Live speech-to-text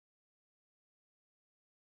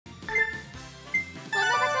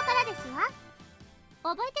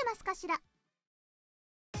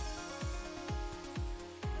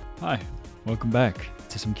Hi, welcome back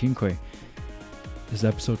to some Kinkoi. This is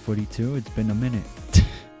episode 42. It's been a minute.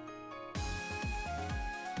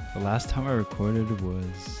 The last time I recorded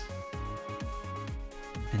was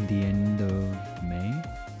in the end of May.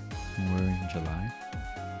 And we're in July.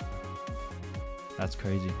 That's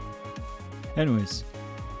crazy. Anyways,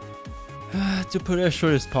 to put it as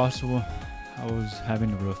short as possible, I was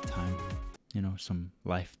having a rough time. You know, some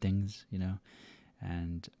life things, you know,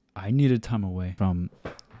 and I needed time away from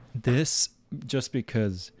this just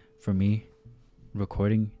because for me,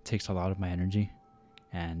 recording takes a lot of my energy.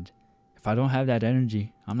 And if I don't have that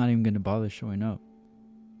energy, I'm not even going to bother showing up.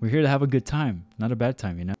 We're here to have a good time, not a bad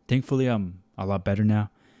time, you know. Thankfully, I'm a lot better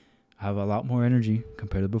now. I have a lot more energy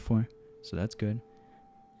compared to before, so that's good.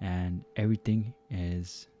 And everything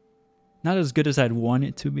is not as good as I'd want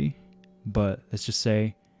it to be, but let's just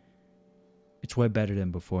say it's way better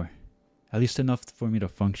than before. At least enough for me to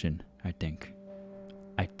function, I think.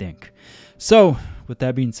 So, with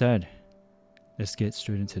that being said, let's get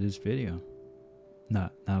straight into this video.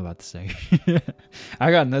 Not a lot to say.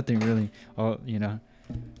 I got nothing really. You know.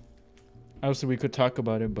 Obviously, we could talk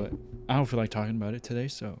about it, but I don't feel like talking about it today,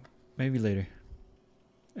 so maybe later.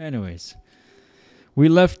 Anyways, we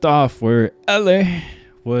left off where Elle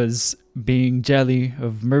was being jelly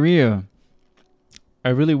of Maria. I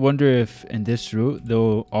really wonder if in this route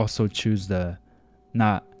they'll also choose the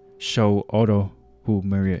not show Otto who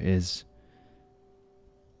Maria is.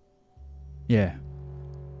 Yeah.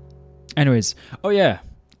 Anyways, oh yeah,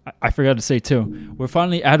 I forgot to say too. We're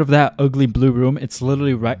finally out of that ugly blue room. It's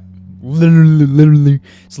literally right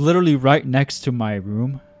next to my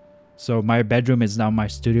room. So my bedroom is now my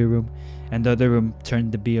studio room, and the other room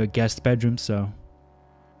turned to be a guest bedroom, so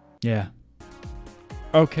yeah.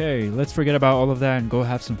 Okay, let's forget about all of that and go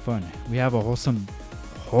have some fun. We have a wholesome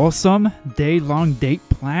day-long date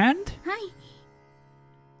planned? Hi.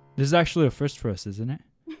 This is actually a first for us, isn't it?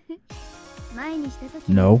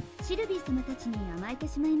 No.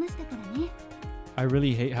 I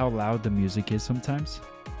really hate how loud the music is sometimes.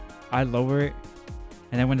 I lower it,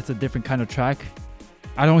 and then when it's a different kind of track,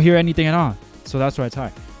 I don't hear anything at all. So that's why it's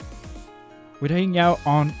high. We'd hang out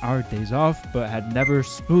on our days off, but had never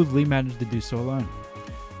smoothly managed to do so alone.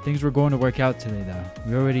 Things were going to work out today though.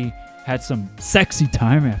 We already had some sexy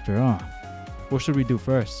time after all. What should we do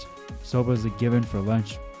first? Soba is a given for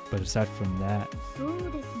lunch, but aside from that...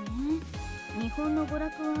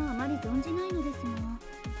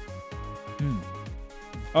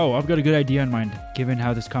 Oh, I've got a good idea in mind, given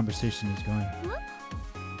how this conversation is going.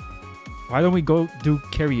 Why don't we go do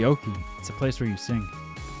karaoke? It's a place where you sing.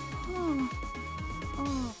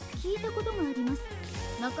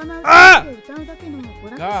 Ah!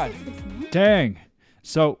 God dang.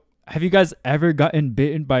 So, have you guys ever gotten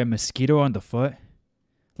bitten by a mosquito on the foot?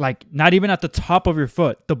 Like, not even at the top of your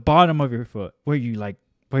foot, the bottom of your foot, where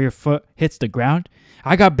your foot hits the ground.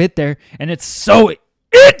 I got bit there, and it's so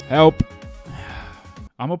help.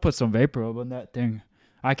 I'm gonna put some vapor on that thing.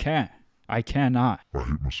 I cannot. I hate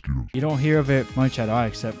mosquitoes. You don't hear of it much at all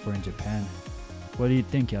except for in Japan. What do you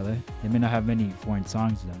think, Elle? They may not have many foreign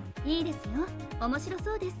songs though.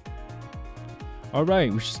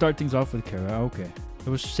 Alright, we should start things off with karaoke. It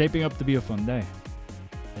was shaping up to be a fun day.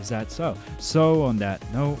 Is that so? So on that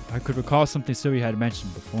note, I could recall something Sylvie had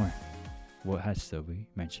mentioned before. What has Sylvie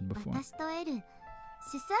mentioned before?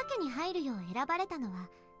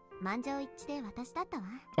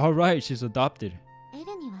 Alright, she's adopted.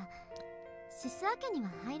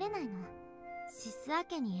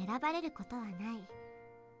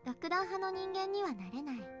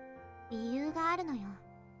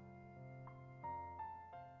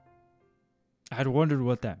 I had wondered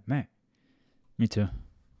what that meant. Me too.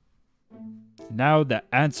 Now the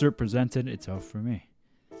answer presented itself for me.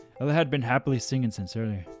 Elle had been happily singing since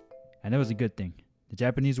earlier, and that was a good thing. The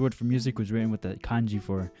Japanese word for music was written with the kanji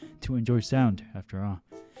for to enjoy sound, after all.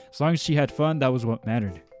 As long as she had fun, that was what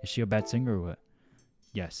mattered. Is she a bad singer or what?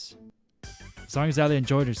 Yes. As long as Elle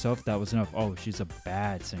enjoyed herself, that was enough. Oh, she's a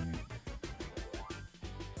bad singer.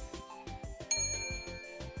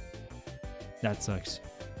 That sucks.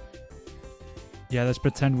 Yeah, let's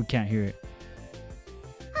pretend we can't hear it.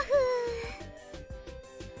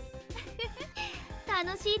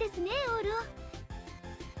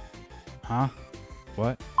 Huh?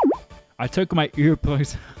 What? I took my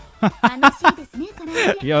earplugs.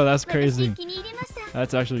 Yo, that's crazy.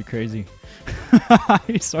 That's actually crazy.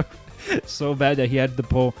 He's so bad that he had to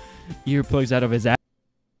pull earplugs out of his ass.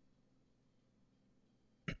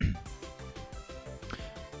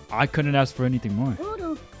 I couldn't ask for anything more.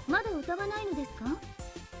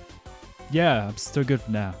 Yeah, I'm still good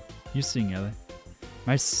for now. You sing, Elle.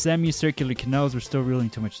 My semicircular canals were still really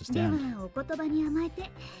too much to では stand. お言葉に甘えて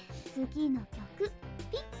次の曲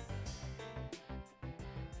ピッ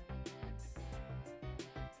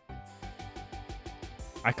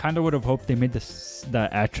I kind of would have hoped they made the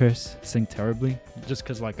actress sing terribly, just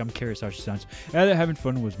because like I'm curious how she sounds. Elle, having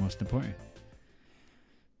fun was most important.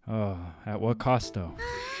 Oh, at what cost though?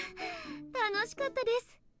 楽しかったで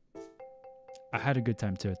す I had a good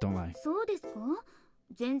time too, don't lie. そうですか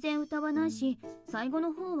全然歌わないし最後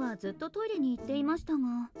の方はずっとトイレに行っていましたが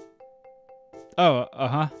Oh,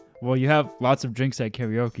 uh-huh. Well, you have lots of drinks at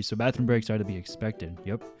karaoke, so bathroom breaks are to be expected.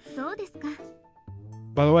 Yep. そうですか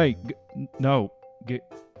By the way, no.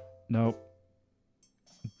 No.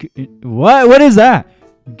 What? What is that?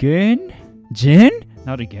 Gin? Gin?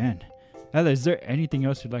 Not again. Elle, is there anything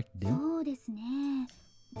else you'd like to do? そうですね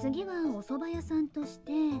次はお蕎麦屋さんとし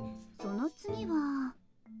てその次は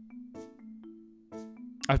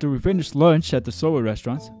After we finished lunch at the Soa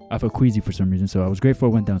restaurants, I felt queasy for some reason, so I was grateful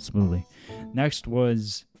it went down smoothly. Next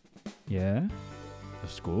was... Yeah? The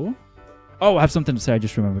school? Oh, I have something to say, I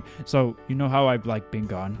just remembered. So, you know how I've like been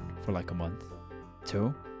gone for like a month?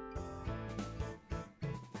 2?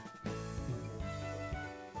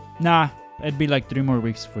 Nah, it'd be like 3 more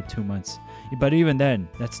weeks for 2 months. But even then,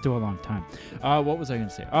 that's still a long time. What was I gonna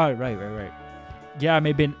say? Oh, right. Yeah,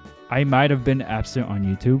 I might have been absent on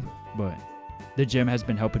YouTube, but the gym has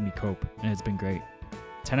been helping me cope, and it's been great.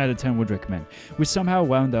 10 out of 10 would recommend. We somehow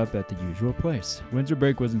wound up at the usual place. Winter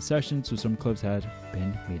break was in session, so some clubs had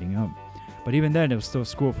been meeting up. But even then, it was still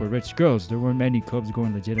school for rich girls. There weren't many clubs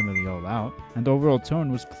going legitimately all out, and the overall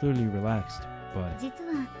tone was clearly relaxed. But... 実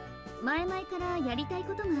は前々からやりたい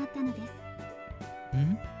ことがあったのです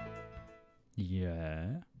Hmm?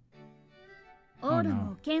 Yeah? オーロ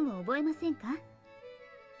の剣を覚えませんか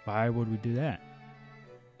Why would we do that?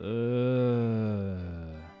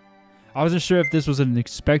 I wasn't sure if this was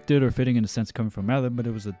unexpected or fitting in a sense coming from Elle, but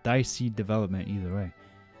it was a dicey development either way.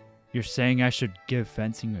 You're saying I should give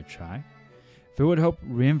fencing a try? If it would help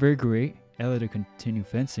reinvigorate Elle to continue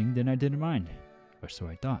fencing, then I didn't mind. Or so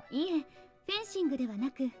I thought. いえフェンシングではな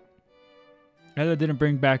く Elle didn't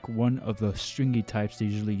bring back one of the stringy types they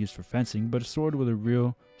usually use for fencing, but a sword with a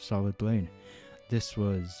real solid blade. This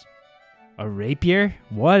was... a rapier?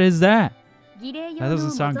 What is that? 儀礼用 That の doesn't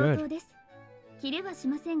模 sound 造 good. 刀です切れはし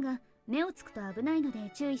ませんが目をつくと危ないので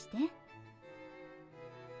注意して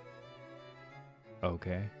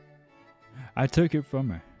Okay. I took it from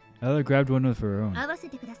her. Elle grabbed one of her own. 合わせ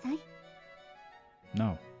てください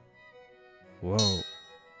No. Whoa.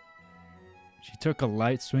 She took a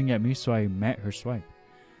light swing at me, so I met her swipe.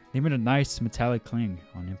 They made a nice metallic clang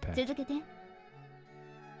on impact. 続けて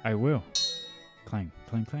I will. Clang,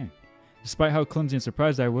 clang, clang. Despite how clumsy and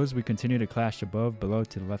surprised I was, we continued to clash above, below,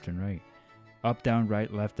 to the left and right. Up, down,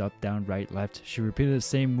 right, left, up, down, right, left. She repeated the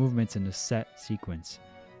same movements in a set sequence.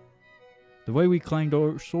 The way we clanged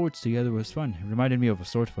our swords together was fun. It reminded me of a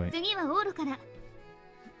sword fight. 次はオーロから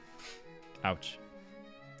Ouch.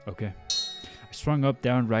 Okay. I swung up,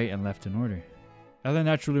 down, right, and left in order. Elle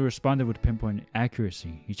naturally responded with pinpoint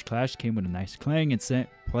accuracy. Each clash came with a nice clang and sent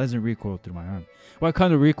pleasant recoil through my arm. What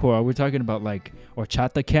kind of recoil? Are we talking about like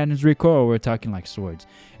horchata cannons recoil, or we're talking like swords?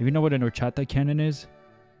 If you know what an horchata cannon is,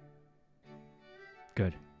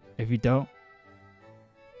 good. If you don't,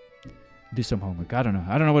 do some homework. I don't know.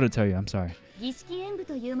 I don't know what to tell you. I'm sorry. 儀式演舞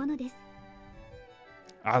というものです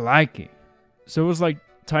I like it. So it was like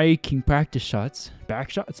taking practice shots,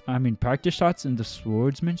 practice shots in the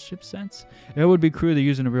swordsmanship sense. It would be cruel to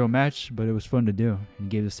use in a real match, but it was fun to do, and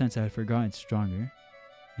gave the sense I had forgotten stronger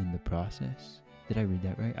in the process. Did I read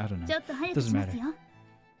that right? I don't ちょ know. っと早くしますよ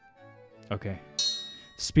Okay.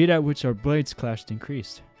 The speed at which our blades clashed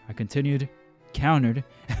increased. I continued, countered,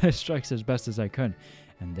 strikes as best as I could,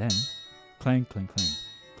 and then clang, clang, clang,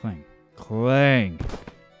 clang, clang.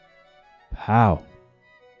 How?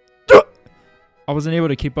 I wasn't able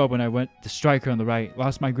to keep up when I went to strike her on the right,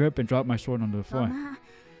 lost my grip, and dropped my sword onto the と floor. まあ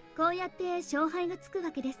こうやって勝敗がつく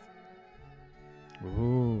わけです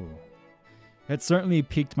Ooh. It certainly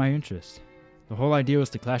piqued my interest. The whole idea was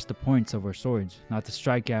to clash the points of our swords, not to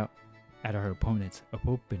strike out at our opponents.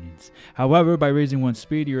 However, by raising one's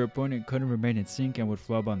speed, your opponent couldn't remain in sync and would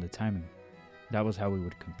flub on the timing. That was how we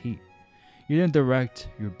would compete. You didn't direct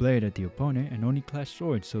your blade at the opponent and only clashed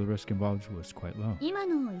swords, so the risk involved was quite low. 今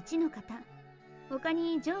の1の方他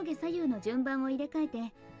に上下左右の順番を入れ替え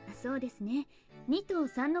てそうですね2と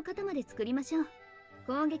3の方まで作りましょう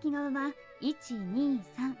攻撃側は123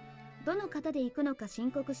どの方で行くのか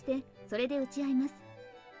申告してそれで打ち合います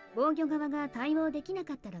防御側が対応できな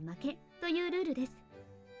かったら負けというルールです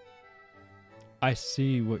I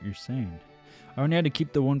see what you're saying. I only had to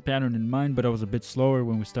keep the one pattern in mind, but I was a bit slower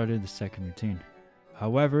when we started the second routine.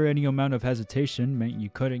 However, any amount of hesitation meant you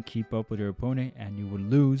couldn't keep up with your opponent and you would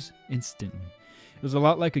lose instantly. It was a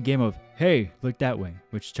lot like a game of, hey, look that way,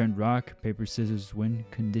 which turned rock, paper, scissors, win,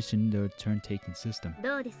 conditioned the turn-taking system.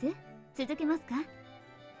 どうです？続けますか？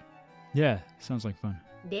 Yeah, sounds like fun.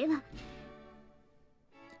 では、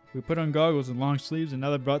 We put on goggles and long sleeves and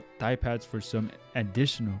Ella brought thigh pads for some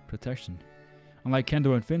additional protection. Unlike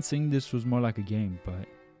kendo and fencing, this was more like a game, but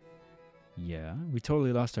yeah, we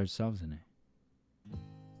totally lost ourselves in it.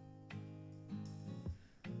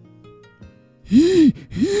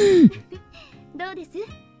 どうです？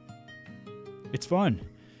 It's fun.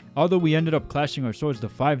 Although we ended up clashing our swords to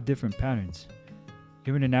 5 different patterns.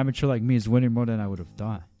 Even an amateur like me is winning more than I would have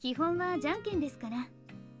thought. 基本はじゃんけんですから。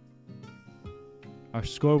 Our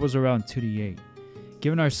score was around 2-8.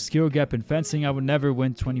 Given our skill gap in fencing, I would never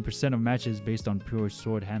win 20% of matches based on pure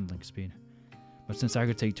sword handling speed. But since I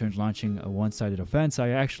could take turns launching a one-sided offense, I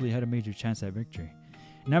actually had a major chance at victory.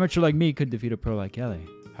 An amateur like me could defeat a pro like Elle.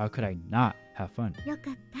 How could I not have fun? よ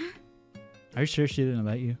かった。 Are you sure she didn't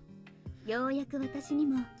let you? ようやく私に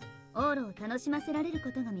もオーロを楽しませられる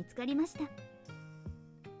ことが見つかりました。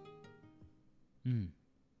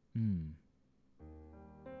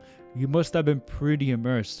 You must have been pretty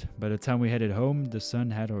immersed. By the time we headed home, the sun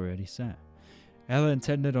had already set. Ella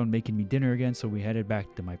intended on making me dinner again, so we headed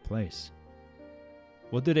back to my place.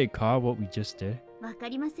 What do they call what we just did? わか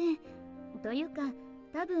りません。というか、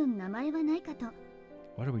多分名前はないかと。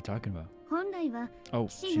 What are we talking about? 本来は Oh,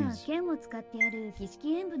 騎士が jeez. 剣を使ってやる儀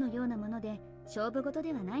式演舞のようなもので勝負事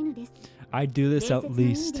ではないのです。 I do this at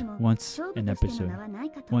伝説の意味 least でも once 勝 an 負としての episode. 名はな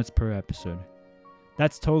いかと。 Once per episode.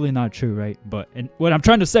 That's totally not true, right? But what I'm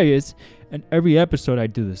trying to say is, in every episode I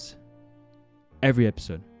do this. Every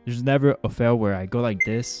episode. There's never a fail where I go like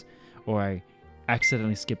this, or I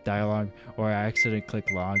accidentally skip dialogue, or I accidentally click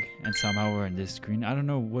log, and somehow we're on this screen. I don't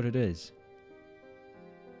know what it is.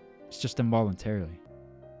 It's just involuntarily.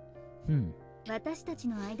 私たち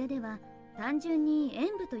の間では単純に演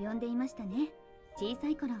舞と呼んでいましたね。小さ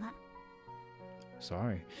い頃は。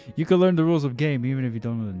 Sorry. You can learn the rules of game even if you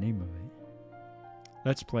don't know the name of it.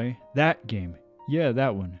 Let's play that game. Yeah,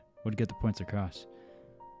 that one. Would get the points across.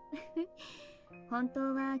 本当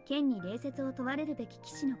は剣に礼節を問われるべき騎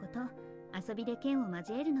士のこと、遊びで剣を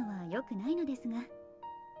交えるのは良くないのですが。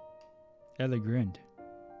 Elle grinned.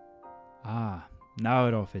 Ah, now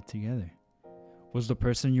it all fit together. Was the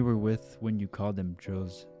person you were with when you called them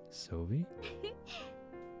Jules Sylvie?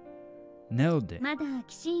 Nailed it. まだ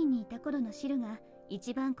騎士院にいた頃のシルが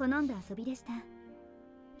一番好んだ遊びでした。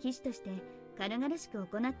騎士として軽々しく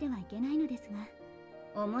行ってはいけないのです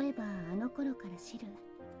が、思えばあの頃からシ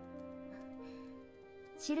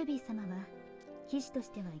ルビー様は騎士と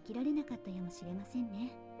しては生きられなかったやもしれません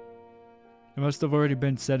ね。 It must have already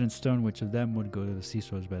been set in stone which of them would go to the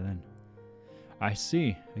seesaws by then. I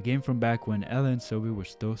see. A game from back when Elle and Sylvie were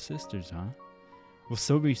still sisters, huh? Was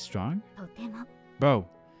Sylvie strong? とても。 Bro,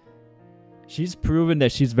 she's proven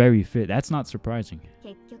that she's very fit. That's not surprising.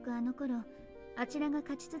 結局あの頃、あちらが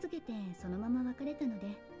勝ち続けてそのまま別れたので、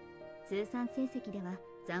通算成績では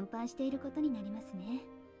惨敗していることになりますね。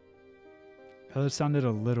 Elle sounded a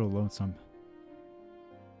little lonesome.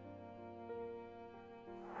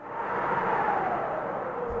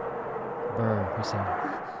 Brr, he said.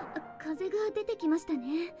 風が出てきました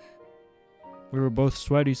ね。 We were both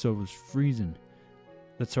sweaty, so it was freezing.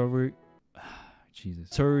 Let's hurry. Jesus.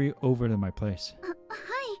 Let's hurry over to my place. はい。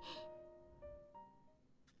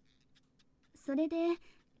それで今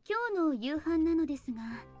日の夕飯なのですが、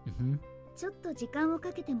ちょっと時間を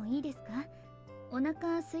かけてもいいですか？お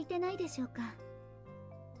腹空いてないでしょうか？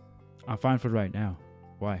 I'm fine for right now.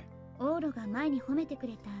 Why? オーロが前に褒めてく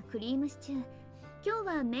れたクリームシチュー。今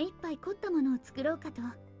日は目いっぱい凝ったものを作ろうかと。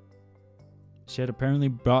 She had apparently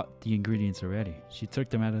brought the ingredients already. She took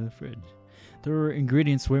them out of the fridge. There were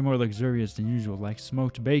ingredients way more luxurious than usual, like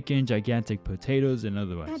smoked bacon, gigantic potatoes, and た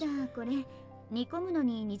otherwise. だこれ煮込むの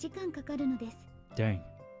に2時間かかるのです。 Dang.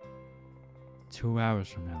 2 hours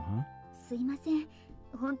from now, huh? すいません。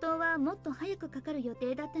本当はもっと早くかかる予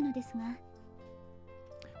定だったのですが。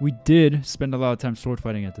 We did spend a lot of time sword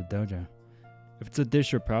fighting at the dojo. If it's a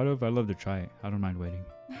dish you're proud of, I'd love to try it. I don't mind waiting.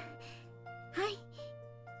 はい。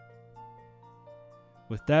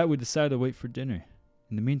 With that, we decided to wait for dinner.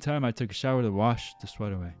 In the meantime, I took a shower to wash the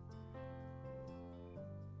sweat away.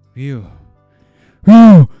 Phew.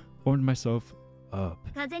 Warmed myself up.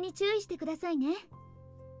 風に注意してくださいね。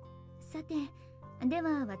さて、で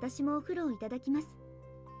は私もお風呂をいただきます。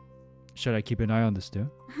 Should I keep an eye on this too?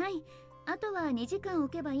 はい。あとは2時間置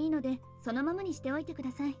けばいいので、そのままにしておいてく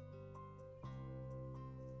ださい。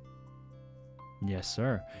Yes,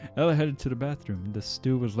 sir. Ella headed to the bathroom. The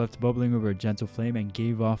stew was left bubbling over a gentle flame and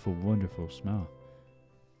gave off a wonderful smell.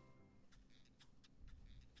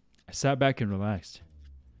 I sat back and relaxed.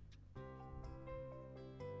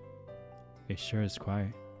 It sure is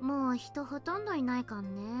quiet.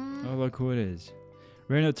 Oh, look who it is.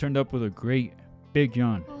 Reina turned up with a great big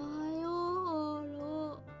yawn.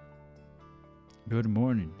 Good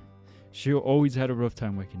morning. She always had a rough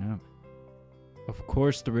time waking up. Of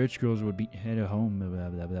course, the rich girls would head home.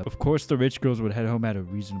 Of course, the rich girls would head home at a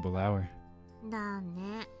reasonable hour.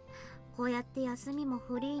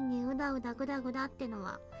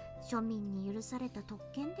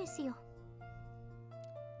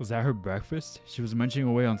 Was that her breakfast? She was munching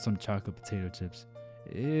away on some chocolate potato chips.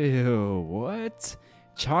 Ew, what?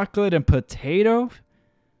 Chocolate and potato?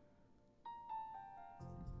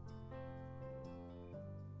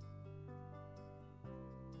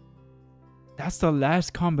 That's the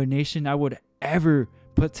last combination I would ever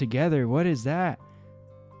put together. What is that?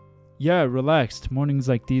 Yeah, relaxed. Mornings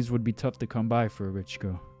like these would be tough to come by for a rich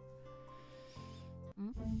girl.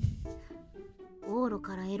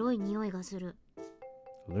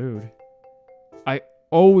 Lewd. I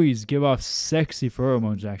always give off sexy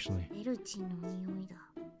pheromones, actually.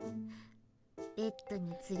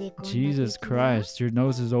 Jesus Christ, your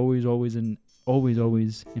nose is always in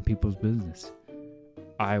people's business.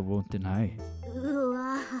 I won't deny it.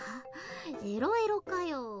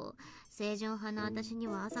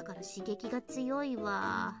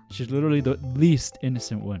 She's literally the least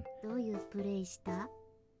innocent one.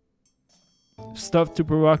 Stuff too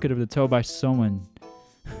provocative to tell by someone.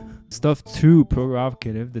 Stuff too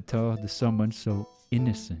provocative to tell to someone so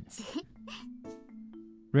innocent.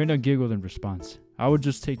 Reina giggled in response. I would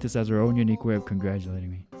just take this as her own unique way of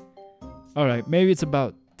congratulating me. Alright, maybe it's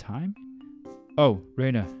about time? Oh,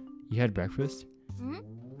 Reina, you had breakfast?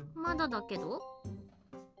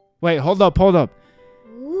 Wait, hold up.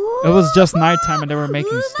 It was just nighttime and they were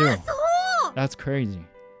making stew. That's crazy.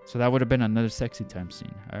 So that would have been another sexy time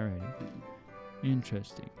scene. Alrighty.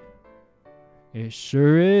 Interesting. It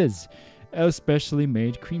sure is. Elle specially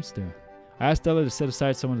made cream stew. I asked Ella to set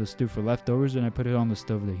aside some of the stew for leftovers and I put it on the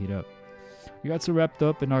stove to heat up. We got so wrapped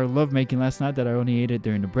up in our lovemaking last night that I only ate it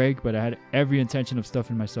during the break, but I had every intention of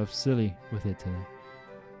stuffing myself silly with it today.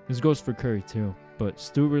 This goes for curry too, but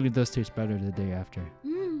stew really does taste better the day after.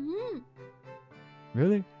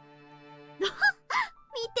 Really?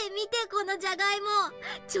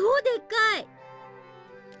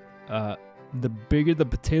 The bigger the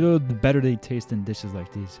potato, the better they taste in dishes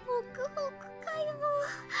like these.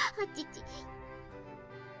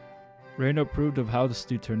 Reina approved of how the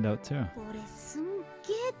stew turned out too.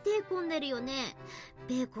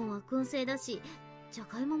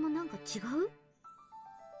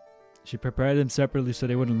 She prepared them separately so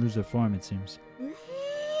they wouldn't lose their form, it seems.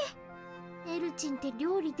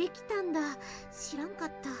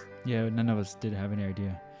 Yeah, none of us did have any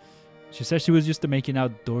idea. She said she was used to making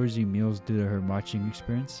outdoorsy meals due to her marching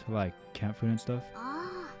experience, like camp food and stuff.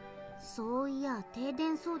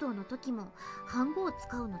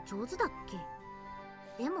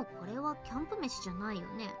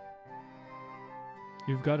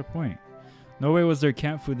 You've got a point. No way was there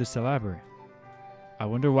camp food this elaborate. I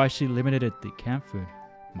wonder why she limited it to camp food.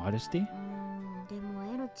 Modesty?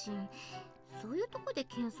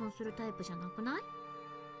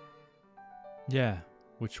 Yeah,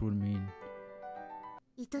 which would mean...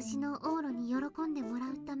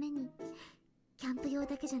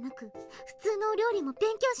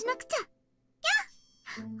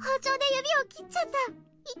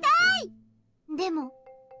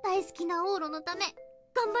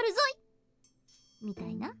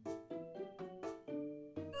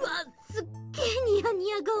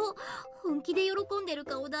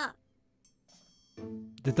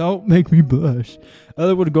 Don't make me blush.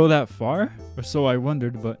 Ella would go that far? Or so I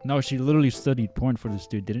wondered, but no, she literally studied porn for this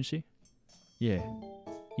dude, didn't she?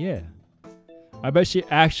 Yeah. I bet she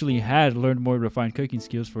actually had learned more refined cooking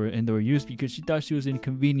skills for indoor use because she thought she was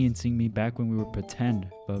inconveniencing me back when we were pretend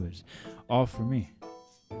lovers. All for me.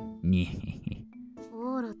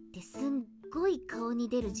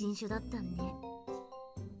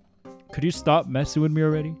 Could you stop messing with me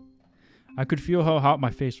already? I could feel how hot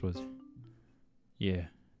my face was. Yeah.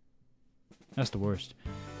 That's the worst.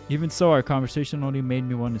 Even so, our conversation only made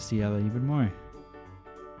me want to see Ella even more.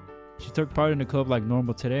 She took part in the club like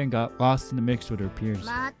normal today and got lost in the mix with her peers.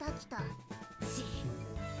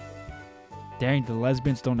 Dang, the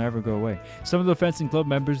lesbians don't ever go away. Some of the fencing club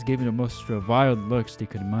members gave me the most reviled looks they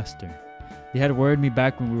could muster. They had worried me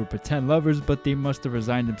back when we were pretend lovers, but they must have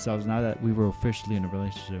resigned themselves now that we were officially in a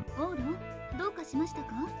relationship.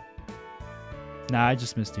 Nah, I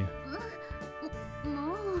just missed you.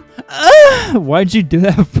 もう Why'd you do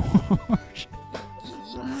that for?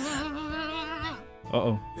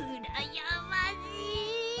 Uh-oh. 羨ま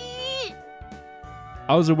しい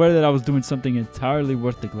I was aware that I was doing something entirely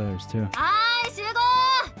worth the glares, too. はーい集合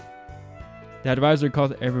The advisor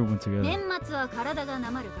called everyone together. 年末は体が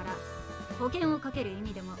なまるから保険をかける意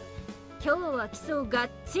味でも今日は基礎をがっ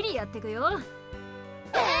ちりやってくよ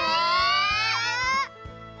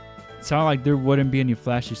It sounded like there wouldn't be any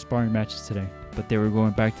flashy sparring matches today, but they were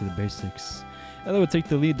going back to the basics. Elle would take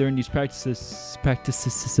the lead during these practice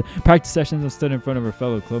sessions and stood in front of her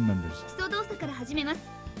fellow club members. 基礎動作から始めます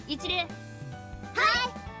一礼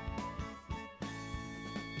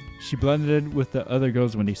She blended with the other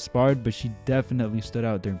girls when they sparred, but she definitely stood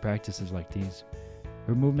out during practices like these.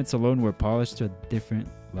 Her movements alone were polished to a different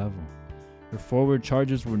level. Her forward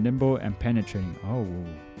charges were nimble and penetrating. Oh.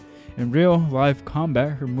 In real life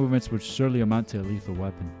combat, her movements would surely amount to a lethal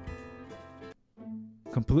weapon.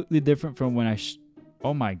 Completely different from when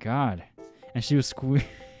oh my god. And she was squealing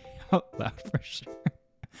out loud for sure.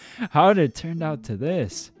 How did it turn out to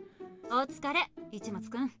this? お疲れ市松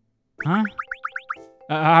くん Huh?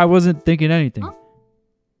 I wasn't thinking anything. Huh?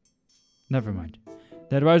 Never mind.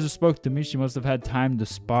 The advisor spoke to me. She must have had time to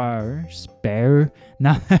spare.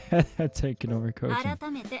 Now that had taken over coaching.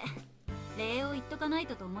 改めて礼を言っとかない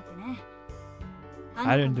とと思ってね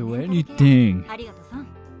I didn't do anything. ありがとさん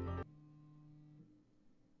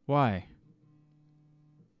Why?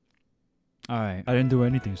 Alright, I didn't do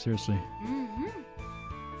anything, seriously. うんうん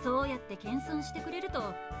そうやって謙遜してくれると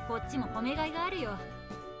こっちも褒めがいがあるよ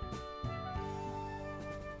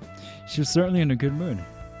She was certainly in a good mood.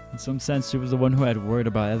 In some sense, she was the one who had worried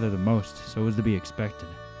about Elle the most, so it was to be expected.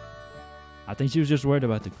 I think she was just worried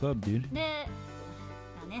about the club, dude. で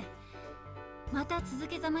だねまた続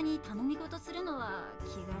けざまに頼み事するのは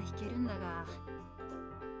気が引けるんだが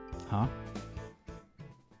Huh?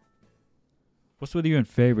 What's with you and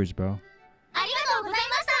favors, bro? ありがとうござい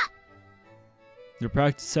ました Their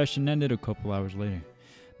practice session ended a couple hours later.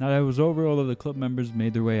 Now that it was over, all of the club members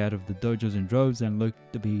made their way out of the dojos in droves and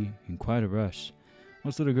looked to be in quite a rush.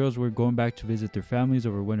 Most of the girls were going back to visit their families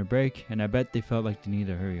over winter break, and I bet they felt like they needed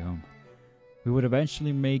to hurry home. We would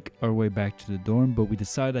eventually make our way back to the dorm, but we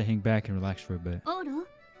decided to hang back and relax for a bit. オーロ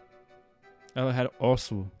Ella had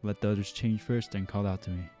also let the others change first and called out to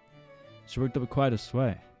me. She worked up quite a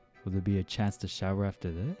sweat. Will there be a chance to shower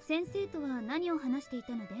after this? 先生とは何を話してい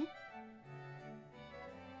たので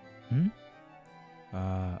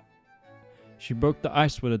She broke the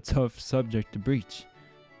ice with a tough subject to breach.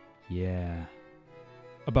 Yeah.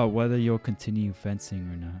 About whether you'll continue fencing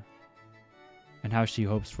or not. And how she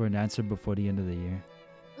hopes for an answer before the end of the year.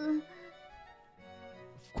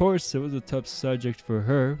 Of course, it was a tough subject for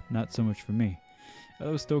her, not so much for me.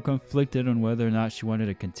 Ella was still conflicted on whether or not she wanted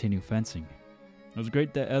to continue fencing. It was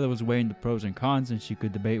great that Ella was weighing the pros and cons and she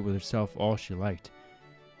could debate with herself all she liked.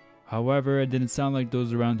 However, it didn't sound like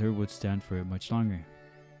those around her would stand for it much longer.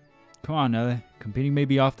 Come on, Ella. Competing may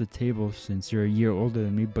be off the table since you're a year older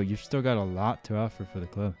than me, but you've still got a lot to offer for the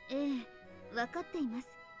club. ええ分かっています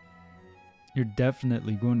You're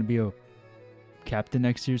definitely going to be a captain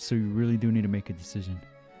next year, so you really do need to make a decision.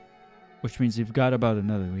 Which means you've got about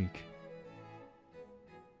another week.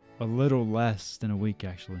 A little less than a week,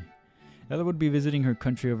 actually. Ella would be visiting her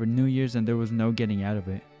country over New Year's, and there was no getting out of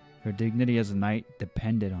it. Her dignity as a knight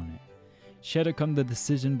depended on it. She had to come to the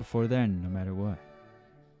decision before then, no matter what.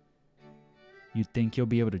 You think you'll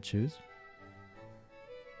be able to choose?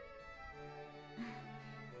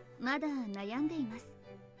 まだ悩んでいます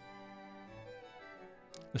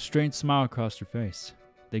A strange smile crossed her face.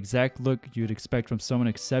 The exact look you'd expect from someone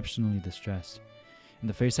exceptionally distressed. And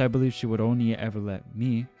the face I believe she would only ever let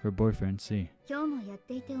me, her boyfriend, see. 今日もやっ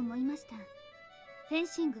ていて思いましたフェン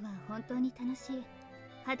シングは本当に楽しい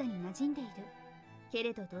肌に馴染んでいるけ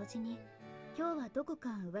れど同時に今日はどこか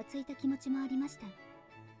浮ついた気持ちもありました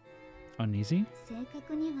Uneasy? 正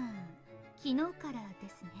確には昨日からで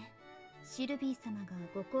すねシルビー様が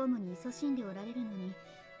ご公務に勤しんでおられるのに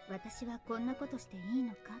私はこんなことしていい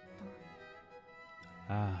のか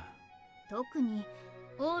と Ah. 特に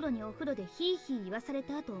オーロにお風呂でヒーヒー言わされ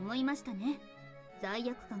た後思いましたね罪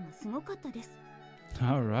悪感がすごかったです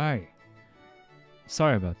Alright.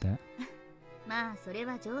 Sorry about that. まあそれ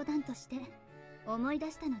は冗談として思い出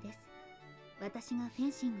したのです私がフェ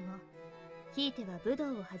ンシングをひいては武道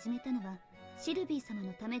を始めたのはシルビー様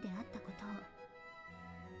のためであったことを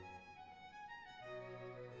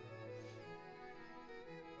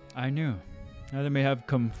I knew. Ella may have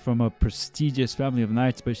come from a prestigious family of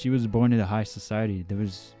knights, but she was born into high society. There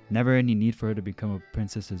was never any need for her to become a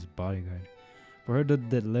princess's bodyguard. For her to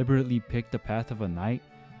deliberately pick the path of a knight,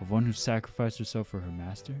 of one who sacrificed herself for her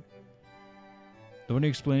master? The only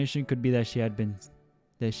explanation could be that she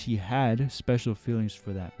had special feelings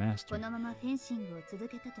for that こ master. のままフェンシングを続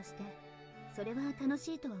けたとして、それは楽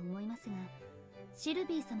しいとは思いますが、シル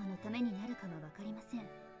ビー様のためになるかはわかりません。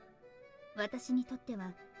私にとって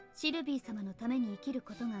は、シルビー様のために生きる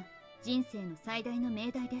ことが人生の最大の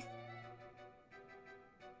命題です。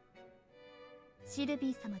シル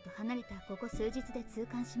ビー様と離れたここ数日で痛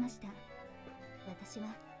感しました。私は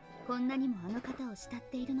こんなにもあの方を慕っ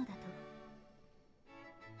ているのだと。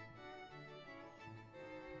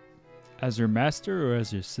As your master or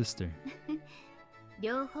as your sister?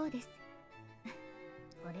 両方です。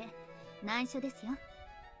これ、内緒ですよ。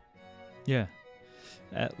Yeah.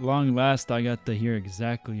 At long last, I got to hear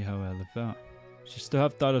exactly how Elle felt. She still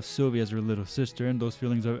have thought of Sylvie as her little sister, and those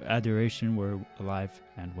feelings of adoration were alive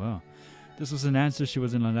and well. This was an answer she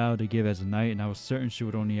wasn't allowed to give as a knight, and I was certain she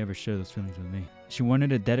would only ever share those feelings with me. She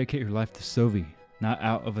wanted to dedicate her life to Sylvie, not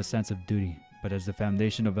out of a sense of duty, but as the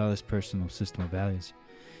foundation of Elle's personal system of values.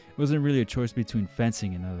 It wasn't really a choice between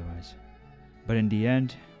fencing and otherwise. But in the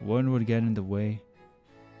end, one would get in the way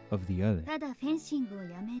of the other. ただフェンシングを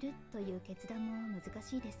やめるという決断も難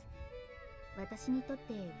しいです。私にとっ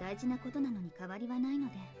て大事なことなのに変わりはないの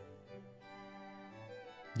で。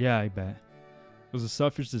Yeah, I bet. It was a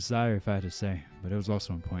selfish desire if I had to say, but it was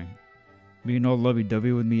also important. Being all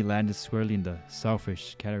lovey-dovey with me landed squarely in the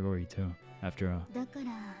selfish category too, after all. だか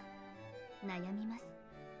ら悩みます。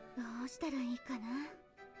どうしたらいいかな。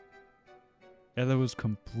Ella was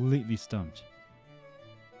completely stumped.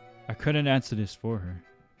 I couldn't answer this for her.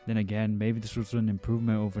 Then again, maybe this was an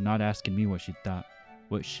improvement over not asking me what she thought,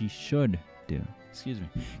 what she should do. Excuse me.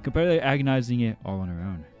 Compared to agonizing it all on her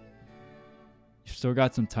own. You've still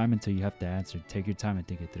got some time until you have to answer. Take your time and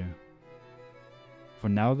think it through. For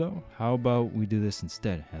now, though, how about we do this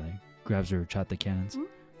instead, Elle? Grabs her chata cannons.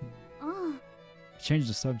 Oh. Change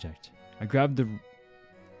the subject. I grabbed the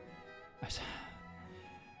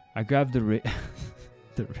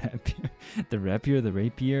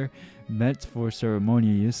rapier meant for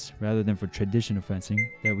ceremonial use rather than for traditional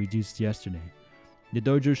fencing that we used yesterday. The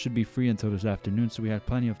dojo should be free until this afternoon, so we had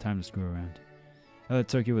plenty of time to screw around. Ella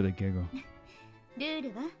took it with a giggle. ルール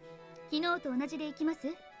は昨日と同じでいきます？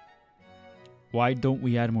 Why don't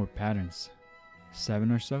we add more patterns?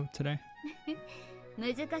 7 or so today?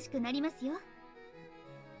 難しくなりますよ。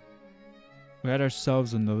 We had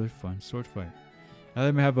ourselves another fun sword fight.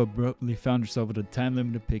 Elle may have abruptly found herself with a time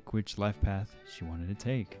limit to pick which life path she wanted to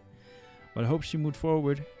take. But I hope she moved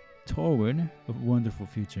forward toward a wonderful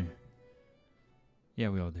future. Yeah,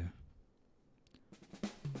 we all do.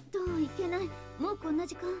 どういけない。もうこんな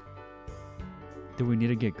時間。 Do we need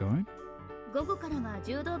to get going? 午後からは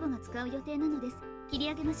柔道部が使う予定なのです。切り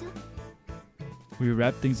上げましょう。 We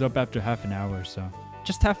wrap things up after half an hour or so.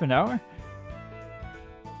 Just half an hour?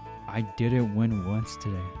 I didn't win once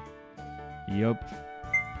today. Yup.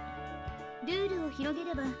 ルールを広げ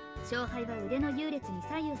れば勝敗は腕の優劣に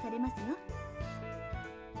左右されますよ。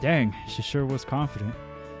 Dang, she sure was confident.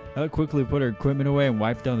 Elle quickly put her equipment away and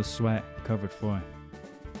wiped down the sweat-covered floor.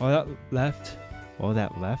 All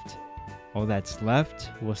that's left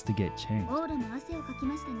was to get changed. オーラも汗をかき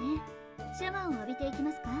ましたね。シャワーを浴びていき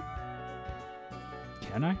ますか？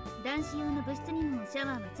 Can I? 男子用の部室にもシャ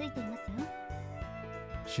ワーがついていますよ。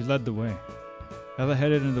 She led the way. Ella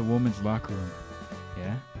headed into the woman's locker room.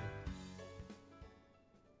 Yeah?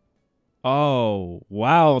 Oh,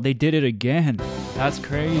 wow, they did it again. That's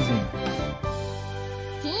crazy.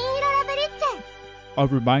 A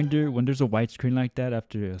reminder, when there's a white screen like that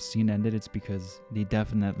after a scene ended, it's because they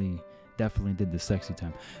definitely did the sexy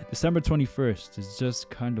time. December 21st is just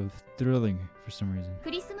kind of thrilling for some reason.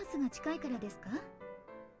 クリスマスが近いからですか？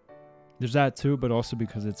 There's that too, but also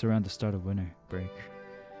because it's around the start of winter break.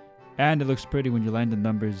 And it looks pretty when you line the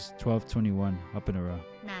numbers 12, 21 up in a row.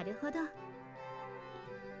 なるほど。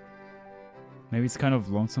 Maybe it's kind of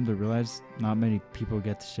lonesome to realize not many people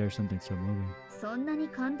get to share something so moving. そんなに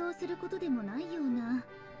感動することでもないような。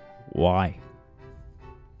 Why?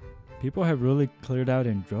 People have really cleared out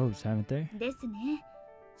in droves, haven't they? ですね。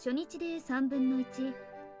初日で3分の1、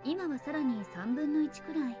今はさらに3分の1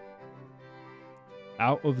くらい。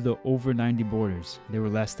 Out of the over 90 boarders, there were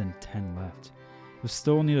less than 10 left. It was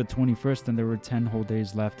still only the 21st and there were 10 whole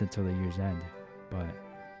days left until the year's end. But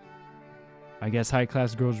I guess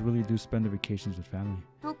high-class girls really do spend their vacations with family.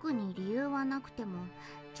 特に理由はなくても、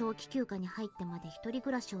長期休暇に入ってまで一人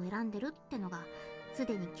暮らしを選んでるってのが、す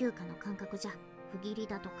でに休暇の感覚じゃ、不義理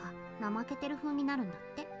だとか、怠けてる風になるんだっ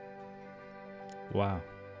て。Wow.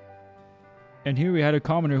 And here we had a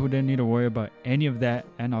commoner who didn't need to worry about any of that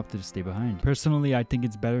and opted to stay behind. Personally, I think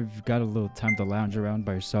it's better if you've got a little time to lounge around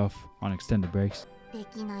by yourself on extended breaks. で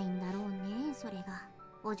きないんだろうね、それが。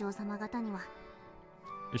お嬢様方には。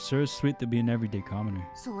It sure is sweet to be an everyday commoner.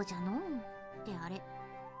 そうじゃのう。ってあれ、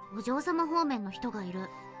お嬢様方面の人がいる。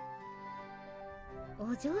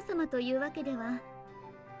お嬢様というわけでは。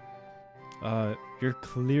You're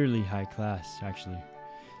clearly high class, actually.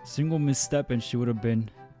 Single misstep and she would have been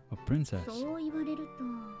a princess. そう言われる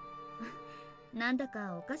と、なんだ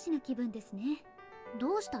かおかしな気分ですね。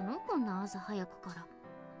どうしたのこんな朝早くから。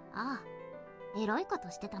ああ、エロいこと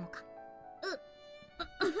してたのか。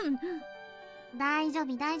大丈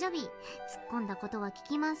夫大丈夫。突っ込んだことは聞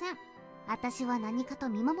きません。私は何かと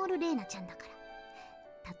見守るレイナちゃんだか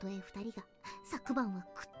ら。たとえ二人が昨晩は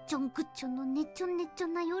くっちょんくっちょんのねっちょんねっちょ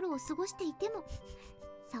んな夜を過ごしていても、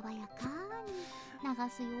爽やかに流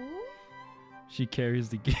すよ。She carries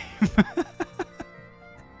the game.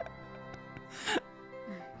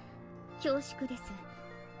 恐縮です。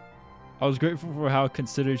I was grateful for how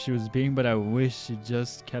considerate she was being, but I wish she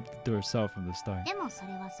just kept it to herself from the start. でもそ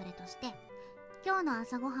れはそれとして、今日の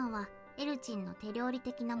朝ごはんはエルチンの手料理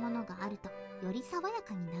的なものがあるとより爽や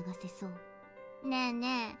かに流せそう。ねえ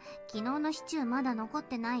ねえ、昨日のシチューまだ残っ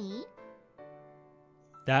てない？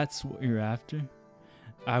 That's what you're after?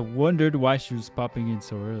 I wondered why she was popping in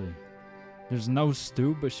so early. There's no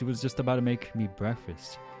stew, but she was just about to make me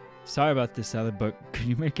breakfast. Sorry about this, Elle, but could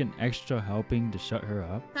you make an extra helping to shut her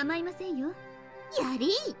up? 構いませんよ。やり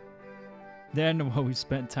Then while we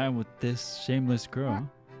spent time with this shameless girl.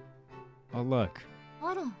 Oh, look.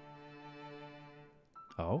 あら。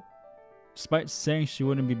Oh? Despite saying she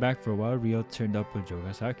wouldn't be back for a while, Rio turned up with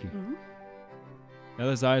Jogasaki.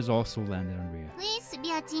 Ella's eyes also landed on Rio. ウィス、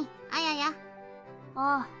ビアチン、あやや。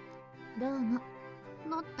ああ、どうも。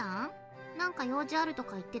乗ったん？なんか用事あると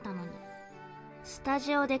か言ってたのに。スタ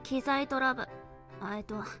ジオで機材トラブル。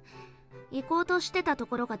行こうとしてたと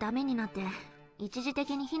ころがダメになって、一時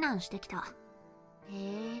的に避難してきた。へ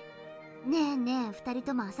え。ねえねえ、二人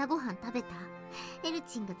とも朝ごはん食べた？エル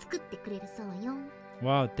チンが作ってくれるそうよ。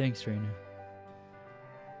Wow, thanks, Reina.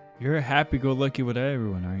 You're happy-go-lucky with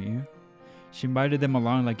everyone, aren't you? She invited them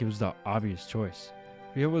along like it was the obvious choice.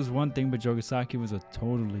 Rio was one thing, but Jogasaki was a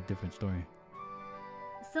totally different story.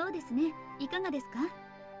 そうですね。いかがですか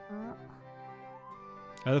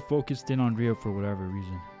Ella focused in on Rio for whatever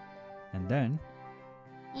reason. And then...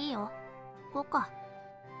 いいよ。こうか。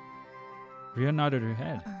Rio nodded her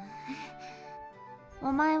head.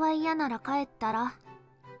 お前は嫌なら帰ったら。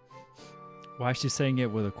Why is she saying it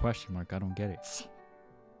with a question mark? I don't get it.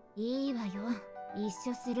 いいわよ。一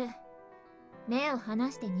緒する。目を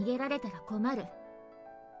離して逃げられたら困る。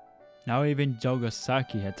Now even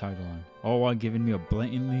Jogasaki had tagged along, all while giving me a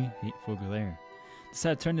blatantly hateful glare. This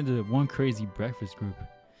had turned into one crazy breakfast group.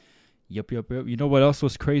 Yup. You know what else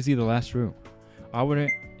was crazy? The last room.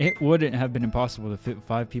 It wouldn't have been impossible to fit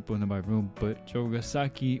 5 people into my room, but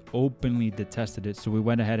Jogasaki openly detested it, so we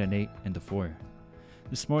went ahead and ate in the foyer.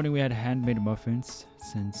 This morning we had handmade muffins.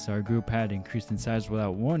 Since our group had increased in size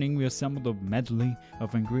without warning, we assembled a medley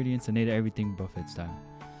of ingredients and ate everything buffet style.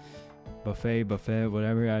 Buffet,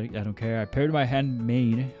 whatever, I don't care. I paired my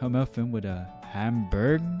handmade muffin with a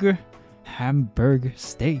hamburger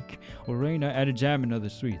steak. Reina added jam and other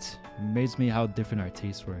sweets. It amazed me how different our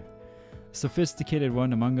tastes were. The sophisticated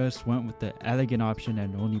one among us went with the elegant option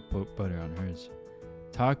and only put butter on hers.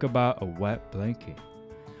 Talk about a wet blanket.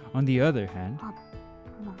 On the other hand,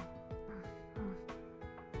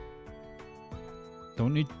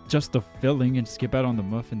 don't eat just the filling and skip out on the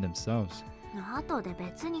muffin themselves. 後で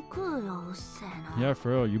別に食うよ、うっせえな。 Yeah,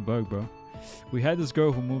 for real, you bug, bro. We had this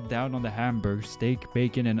girl who moved down on the hamburger, steak,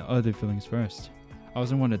 bacon, and other fillings first. I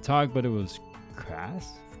wasn't one to talk, but it was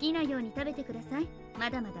crass. 好きなように食べてください。ま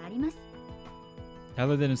だまだあります。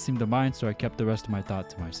Ella didn't seem to mind, so I kept the rest of my thought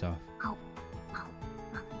to myself.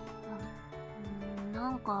 な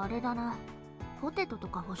んかあれだな。ポテトと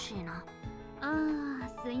か欲しいな。ああ、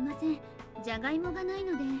すいません。じゃがいもがない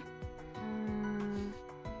ので。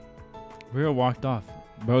Rio walked off.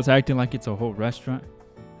 Bro's acting like it's a whole restaurant.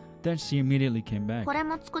 Then she immediately came back. これ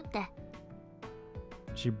も作って。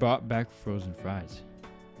 She brought back frozen fries.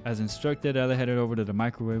 As instructed, Ella headed over to the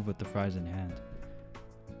microwave with the fries in hand.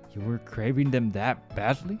 You were craving them that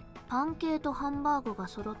badly? パン系とハンバーグが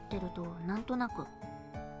揃ってるとなんとなく。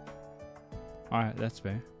Alright, that's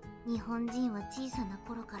fair. 日本人は小さな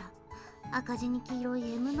頃から赤字に黄色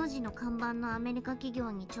い M の字の看板のアメリカ企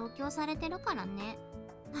業に調教されてるからね。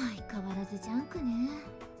相変わらずジャンクね。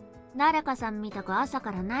誰かさんみたく朝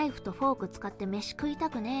からナイフとフォーク使って飯食いた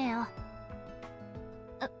くねえよ。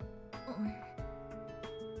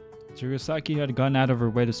Chugasaki had gone out of her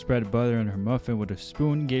way to spread butter on her muffin with a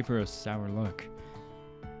spoon, gave her a sour look.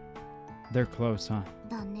 They're close, huh?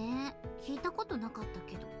 だね。聞いたことなかった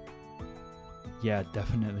けど。 Yeah,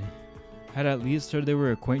 definitely. I'd at least heard they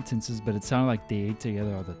were acquaintances, but it sounded like they ate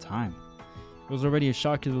together all the time. It was already a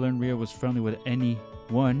shock to learn Ria was friendly with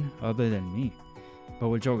anyone other than me. But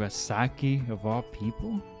with Jogasaki, of all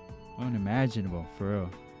people? Unimaginable, for real.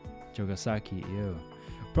 Jogasaki, ew.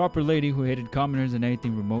 A proper lady who hated commoners and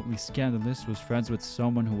anything remotely scandalous was friends with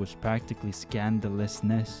someone who was practically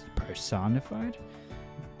scandalousness personified?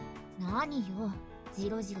 何よ、じ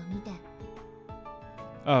ろじろ見て。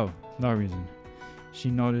 Oh, no reason. She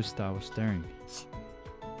noticed I was staring.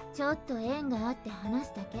 ちょっと縁があって話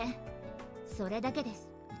すだけ。それだけです。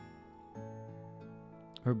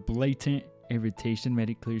 Her blatant irritation made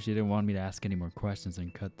it clear she didn't want me to ask any more questions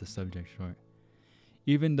and cut the subject short.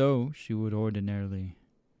 Even though she would ordinarily...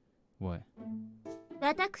 What?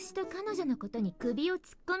 私と彼女のことに首を突っ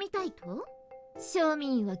込みたいと？庶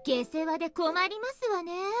民は下世話で困りますわ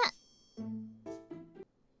ね。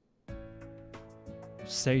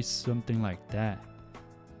 Say something like that.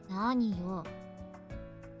 何よ。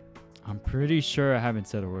 I'm pretty sure I haven't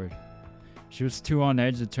said a word. She was too on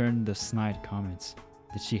edge to turn the snide comments.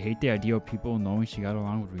 Did she hate the idea of people knowing she got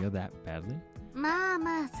along with Ria that badly? まあ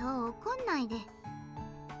まあ、そう怒んないで。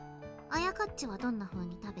あやかっちはどんな風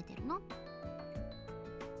に食べてるの？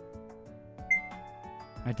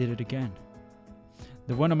 I did it again.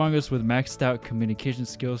 The one among us with maxed out communication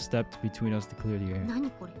skills stepped between us to clear the air.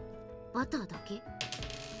 何これ？バターだけ？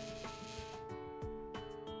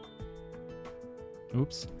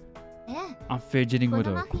 Oops. ええ。 I'm fidgeting こ with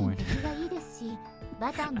の a マフィン coin. 出来がいいですし、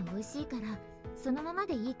バターも美味しいからそのまま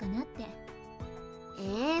でいいかなって。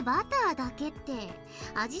バターだけって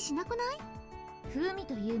味しなくない？風味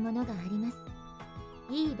というものがあります。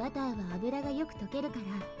いいバターは油がよく溶けるから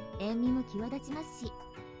塩味も際立ちますし。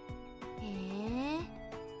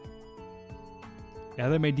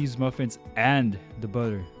Elle made these muffins and the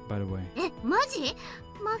butter, by the way. マジ？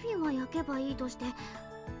マフィンは焼けばいいとして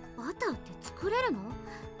バターって作れるの？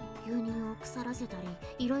牛乳を腐らせた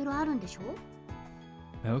りいろいろあるんでしょ？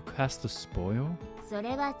 Milk has to spoil? そ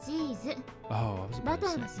れはチーズ。 Oh, I was バ about タ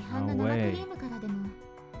to ーは say, 市販の no 生ク way. リームからでも。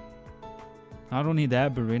 Not only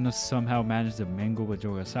that, but Reina somehow managed to mingle with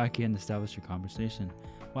Jogasaki and establish a conversation.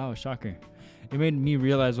 Wow, shocker. It made me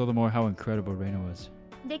realize all the more how incredible Reina was.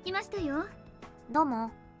 できましたよ。どうも。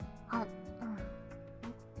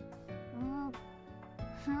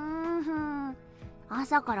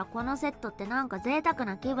朝からこのセットってなんか贅沢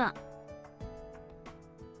な気分。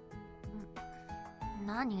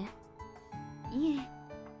何？いえ、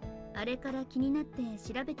あれから気になって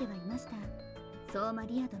調べてはいました。そうマ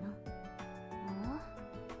リア殿。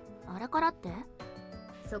あれからって？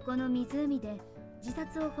そこの湖で自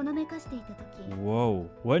殺をほのめかしていた時。 Whoa,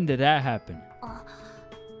 when did that happen?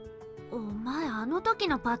 お前あの時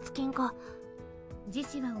のパツキンか。自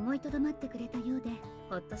死は思いとどまってくれたようで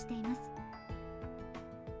ほっとしています。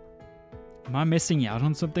 Am I missing out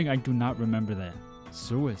on something? I do not remember that.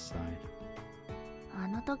 Suicide. あ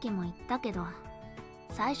の時も言ったけど、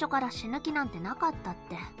最初から死ぬ気なんてなかったっ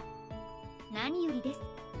て。何よりです。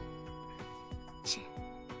ち。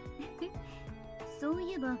そう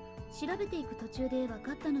いえば調べていく途中で分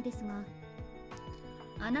かったのですが、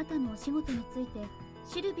あなたのお仕事について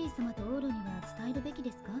シルビー様とオーロには伝えるべき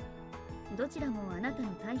ですか？どちらもあなた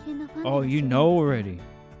の大変なファンでいらっしゃる Oh, you know already.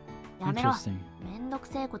 やめろ。 Interesting. めんどく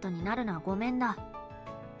せえことになるのはごめんだ。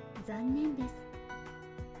残念です。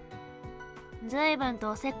ずいぶん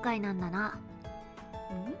とおせっかいなんだな。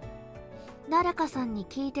誰かさんに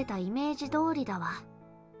聞いてたイメージ通りだわ。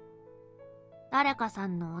誰かさ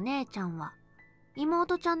んのお姉ちゃんは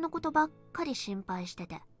妹ちゃんのことばっかり心配して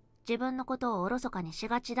て自分のことをおろそかにし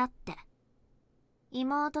がちだって。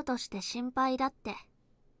妹として心配だって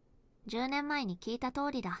10年前に聞いた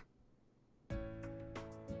通りだ。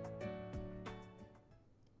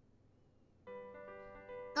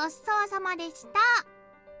ごちそうさまでした。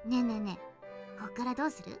ねえねえねえ、こっからどう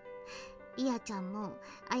する？リアちゃんも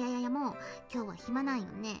あやややも今日は暇ないよ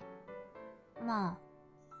ね。まあ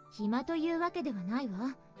暇というわけではない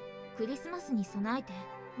わ。クリスマスに備えて。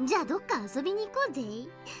じゃあどっか遊びに行こうぜ。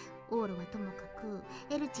オーロはともか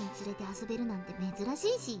くエルチン連れて遊べるなんて珍し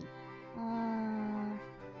いし。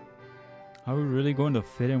Are we really going to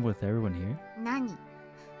fit in with everyone here? 何？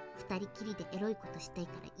二人きりでエロいことしたい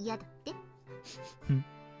から嫌だって？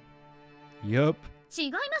 Yup. 違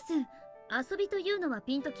います。遊びというのは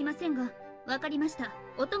ピンときませんが、わかりました。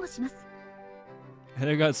お供します。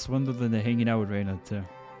 Heather got swindled into hanging out with Reina too.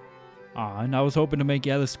 Aw, and I was hoping to make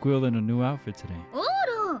Elle squeal in a new outfit today. オー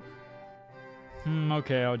ロ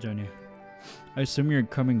Okay, I'll join you. I assume you're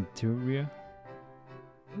coming too, Ria?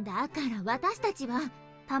 だから私たちは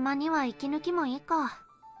たまには息抜きもいいか。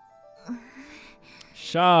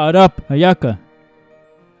Shut up, Ayaka!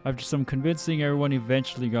 After some convincing, everyone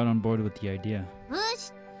eventually got on board with the idea. よ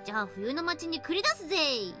し、じゃあ冬の街に繰り出すぜ。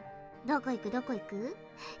どこ行くどこ行く？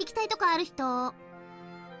行きたいとこある人。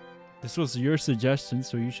This was your suggestion,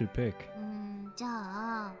 so you should pick. じゃ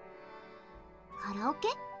あカラオケ？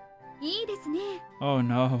いいですね。 Oh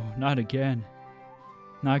no, not again.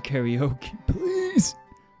 Not karaoke, please!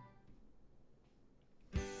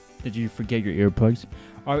 Did you forget your earplugs?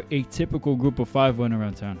 Our atypical group of 5 went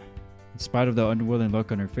around town. In spite of the unwilling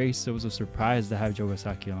look on her face, it was a surprise to have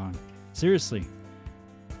Jogasaki along. Seriously,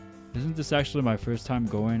 isn't this actually my first time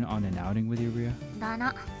going on an outing with you, Ria? だ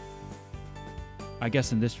な。 I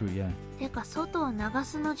guess in this route, yeah. てか外を流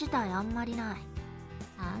すの自体あんまりない。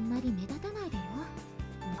あんまり目立たないでよ。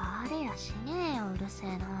バレやしねえよ、うるせ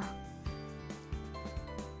えな。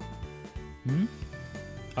Hmm?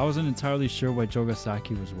 I wasn't entirely sure what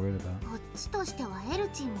Jogasaki was worried about. こっちとしてはエル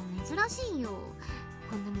チンも珍しいよ。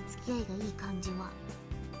こんなに付き合いがいい感じは。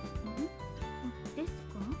です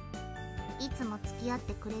か？いつも付き合っ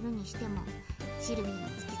てくれるにしてもシルビーの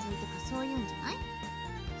付き添いとかそういうんじゃない？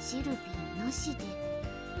シルビーなしで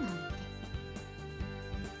なん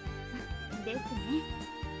て。ですね。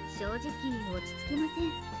正直落ち着きませ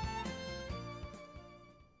ん。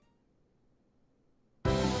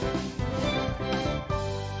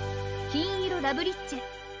金色ラブリッチェ。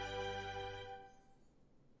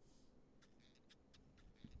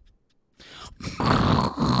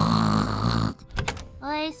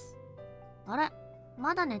おいっす。あれ、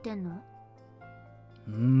まだ寝てんの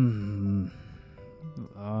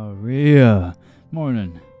？Ria.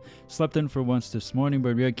 Morning. Slept in for once this morning,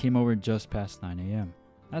 but Ria came over just past 9 a.m.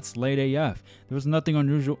 That's late AF. There was nothing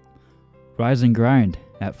unusual. Rise and grind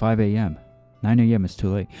at 5 a.m. 9 a.m. is too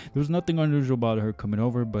late. There was nothing unusual about her coming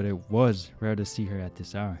over, but it was rare to see her at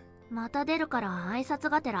this hour. また出るから挨拶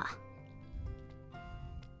がてら。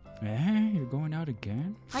You're going out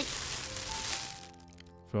again? はい。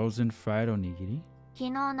Frozen fried onigiri? 昨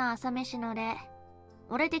日の朝飯の例。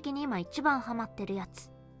俺的に今一番ハマってるやつ。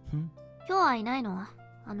今日はいないの？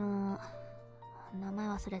名前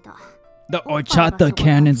忘れた。The horchata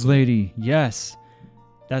cannons lady. Yes.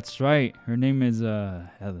 That's right. Her name is,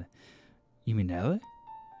 Elle. You mean Elle?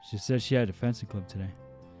 She said she had a fencing club today.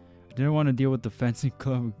 I didn't want to deal with the fencing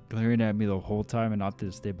club glaring at me the whole time and opted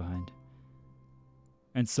to stay behind.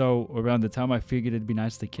 And so, around the time I figured it'd be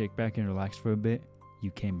nice to kick back and relax for a bit,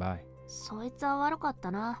 you came by. そいつは悪かった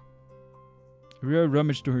な。Ria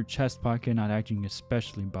rummaged through her chest pocket, not acting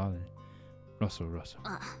especially bothered. Russell.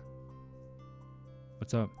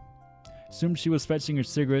 What's up? Assumed she was fetching her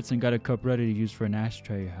cigarettes and got a cup ready to use for an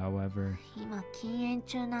ashtray, however. 今禁煙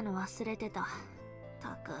中なの忘れてた。た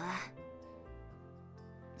く。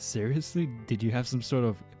Seriously? Did you have some sort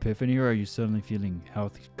of epiphany or are you suddenly feeling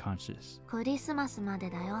health conscious? クリスマスまで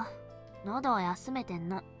だよ。喉を休めてん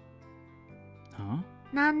の。Huh?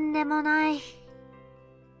 なんでもない。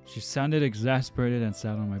She sounded exasperated and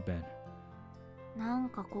sat on my bed. なん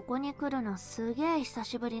かここに来るのすげえ久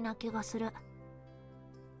しぶりな気がする。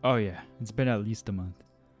Oh yeah, it's been at least a month.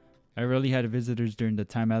 I rarely had visitors during the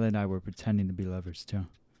time Elle and I were pretending to be lovers too.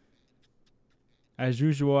 As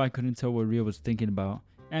usual, I couldn't tell what Ria was thinking about,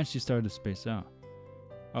 and she started to space out.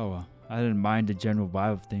 Oh well, I didn't mind the general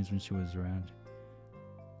vibe of things when she was around.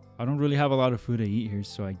 I don't really have a lot of food to eat here,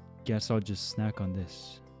 so I guess I'll just snack on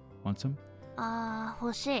this. Want some?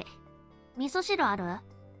 欲しい。味噌汁ある？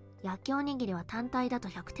焼きおにぎりは単体だと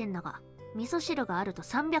100点だが、味噌汁があると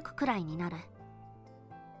300くらいになる。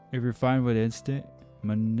If you're fine with instant,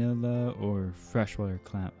 manila, or freshwater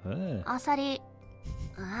clam. あさり。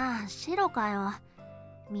白かよ。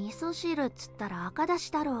味噌汁っつったら赤だ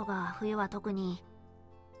しだろうが、冬は特に。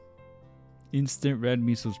Instant red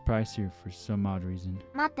miso's pricier for some odd reason.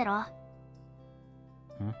 待ってろ。Huh?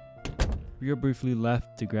 Ria briefly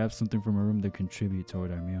left to grab something from her room to contribute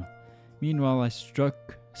toward our meal. Meanwhile, I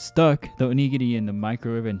stuck the onigiri in the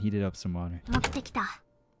microwave and heated up some water. 持ってきた。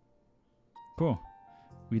Cool.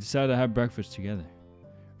 We decided to have breakfast together.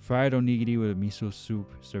 Fried onigiri with a miso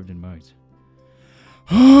soup served in mugs.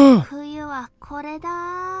 冬はこれだ。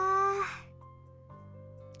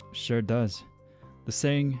Sure does. The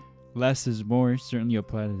saying, less is more, certainly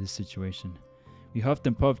applied to this situation. We huffed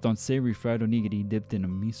and puffed on savory fried onigiri dipped in a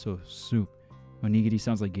miso soup. Onigiri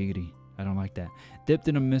sounds like giggity. I don't like that. Dipped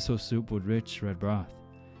in a miso soup with rich red broth.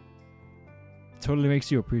 Totally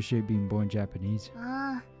makes you appreciate being born Japanese.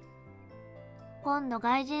 今度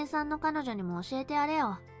外人さんの彼女にも教えてやれ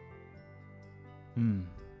よ。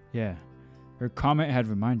Yeah. Her comment had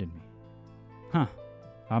reminded me. Huh,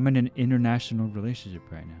 I'm in an international relationship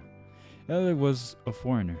right now. Elle was a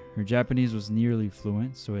foreigner. Her Japanese was nearly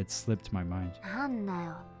fluent, so it slipped my mind. なんだ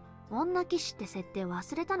よ。女騎士って設定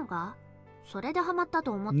忘れたのか？それでハマった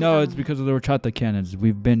と思ってた No, の it's に。 because of the horchata cannons.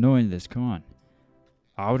 We've been knowing this. Come on.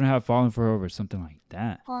 I wouldn't have fallen for her over something like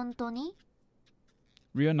that. 本当に？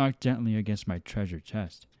 Rio knocked gently against my treasure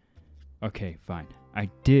chest. Okay, fine. I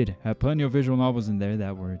did have plenty of visual novels in there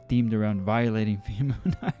that were themed around violating female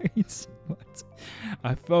rights. What?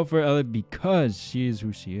 I fell for Elle because she is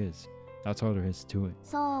who she is. That's all there is to it.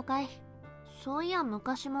 そうかい。そういや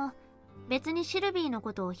昔も別にシルビーの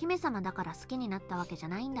ことを姫様だから好きになったわけじゃ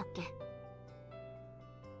ないんだっけ。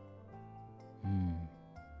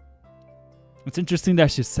It's interesting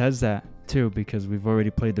that she says that too because we've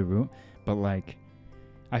already played the route. But like,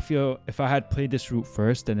 I feel if I had played this route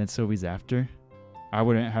first and then Sylvie's after, I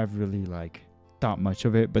wouldn't have really like thought much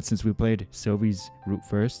of it. But since we played Sylvie's route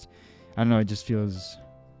first, I don't know, it just feels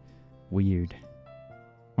weird.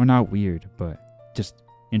 Or not weird, but just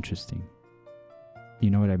interesting.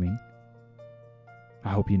 You know what I mean? I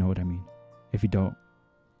hope you know what I mean. If you don't,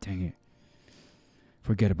 dang it.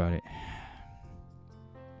 Forget about it.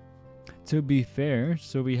 To be fair,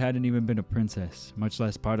 Sylvie hadn't even been a princess, much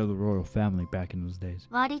less part of the royal family back in those days.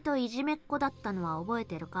 割といじめっ子だったのは覚え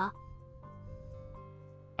てるか？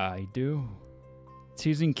 I do.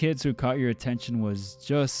 Teasing kids who caught your attention was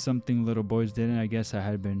just something little boys did, and I guess I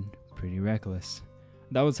had been pretty reckless.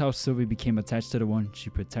 That was how Sylvie became attached to the one she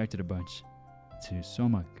protected a bunch. To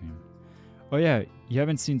Soma-kun. Oh yeah, you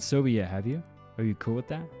haven't seen Sylvie yet, have you? Are you cool with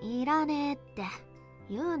that? いらねえって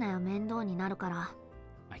言うなよ、面倒になるから。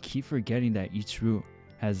 I keep forgetting that each route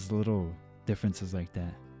has little differences like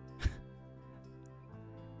that.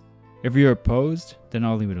 If you're opposed, then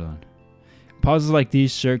I'll leave it alone. Pauses like these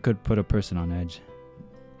sure could put a person on edge.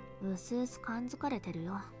 うすうす感づかれてる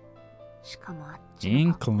よ。しかもあっち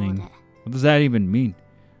の格好で。 Inkling. What does that even mean?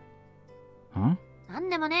 Huh? なん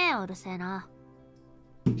でもねえよ、うるせえな。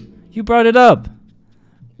 You brought it up!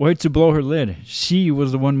 Wait to blow her lid. She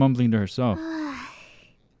was the one mumbling to herself.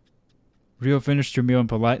 Rio finished her meal and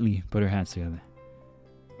politely put her hands together.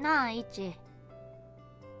 なあ、イチ。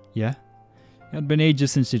 Yeah? It had been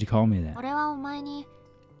ages since she'd called me that. 俺はお前に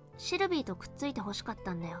シルビーとくっついて欲しかっ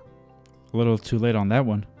たんだよ。 A little too late on that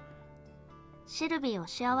one. シルビーを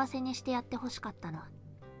幸せにしてやって欲しかったの。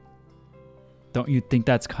 Don't you think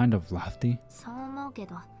that's kind of lofty? そう思うけ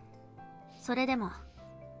ど、それでも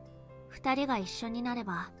二人が一緒になれ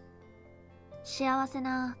ば幸せ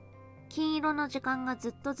な金色の時間がず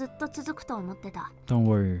っとずっと続くと思ってた。 Don't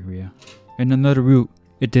worry, Rio. In another route,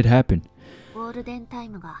 it did happen. ゴールデンタイ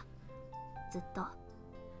ムがずっと。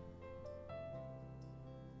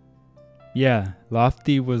 Yeah,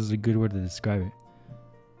 lofty was a good word to describe it.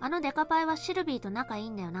 あのデカパイはシルビーと仲いい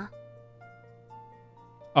んだよな。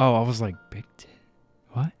 Oh, I was like, big tit.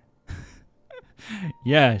 What?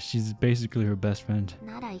 Yeah, she's basically her best friend.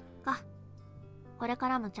 ならいっか。これか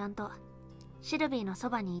らもちゃんとシルビーのそ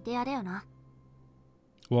ばにいてやれよな。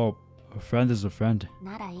 Well, a friend is a friend.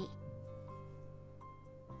 ならいい。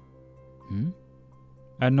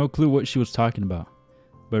 I had no clue what she was talking about,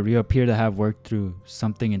 but Rio appeared to have worked through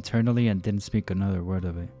something internally and didn't speak another word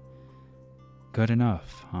of it. Good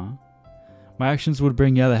enough, huh? My actions would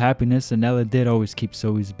bring Ella happiness, and Ella did always keep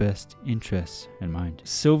Sylvie's best interests in mind.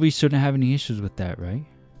 Sylvie shouldn't have any issues with that, right?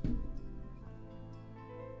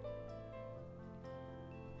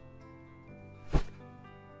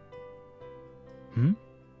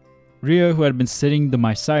 Rio, who had been sitting to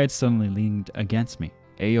my side, suddenly leaned against me.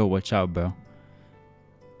 Ayo, watch out, bro.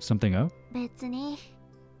 Something up? 別に。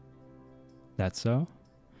 That's so?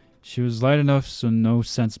 She was light enough, so no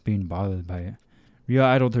sense being bothered by it. Rio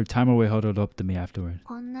idled her time away, huddled up to me afterward.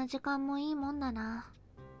 こんな時間もいいもんだな。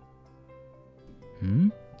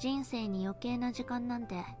 人生に余計な時間なん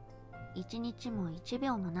て一日も一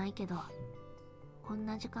秒もないけど、こん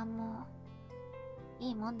な時間も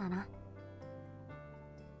いいもんだな。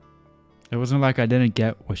 It wasn't like I didn't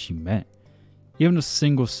get what she meant. Even a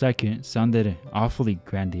single second sounded awfully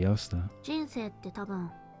grandiose, though. 人生って多分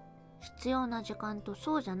必要な時間と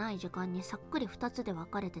そうじゃない時間にさっくり2つで分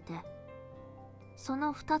かれてて、そ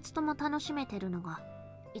の2つとも楽しめてるのが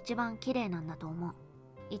一番綺麗なんだと思う。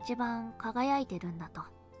一番輝いてるんだと。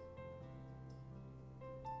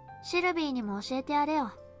シルビーにも教えてやれ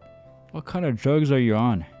よ。 What kind of drugs are you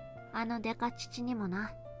on? あのデカ父にも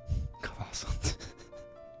な。 Colossal.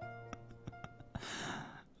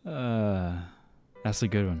 That's a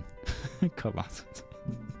good one. Colossal.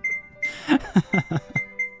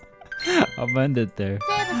 I'll end it there.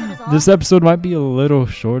 セーブするぞ。 This episode might be a little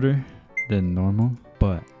shorter than normal,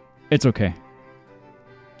 but it's okay.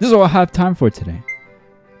 This is all I have time for today.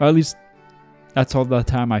 Or at least that's all the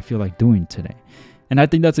time I feel like doing today. And I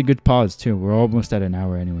think that's a good pause too. We're almost at an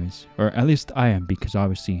hour anyways. Or at least I am, because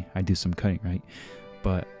obviously I do some cutting, right?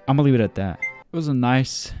 But I'm gonna leave it at that. It was a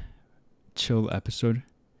nice, chill episode.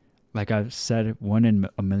 Like I've said one in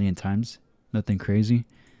a million times. Nothing crazy.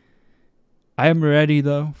 I am ready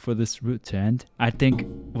though for this route to end. I think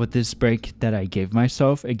with this break that I gave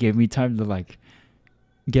myself, it gave me time to like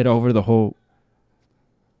get over the whole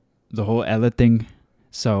Elle thing.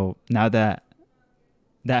 So now that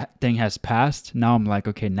thing has passed, now I'm like,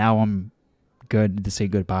 okay, now I'm good to say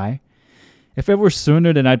goodbye. If it were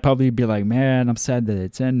sooner, then I'd probably be like, man, I'm sad that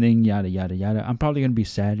it's ending, yada yada yada. I'm probably gonna be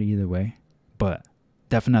sad either way, but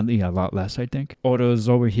definitely a lot less, I think. Oto's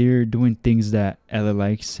over here doing things that Elle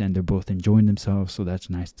likes, and they're both enjoying themselves, so that's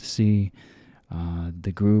nice to see.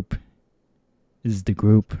 The group is the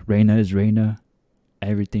group. Reina is Reina.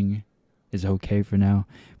 Everything is okay for now.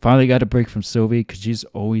 Finally got a break from Sylvie, because she's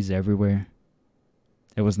always everywhere.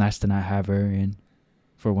 It was nice to not have her in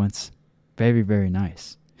for once. Very, very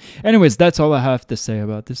nice. Anyways, that's all I have to say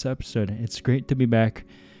about this episode. It's great to be back.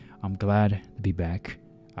 I'm glad to be back.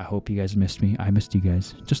 I hope you guys missed me. I missed you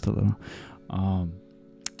guys just a little.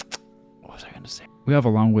 What was I going to say? We have a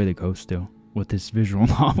long way to go still with this visual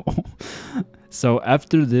novel. So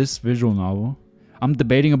after this visual novel, I'm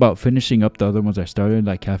debating about finishing up the other ones I started,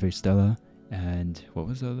 like Cafe Stella. And what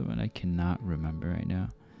was the other one? I cannot remember right now.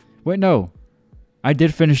 Wait, no. I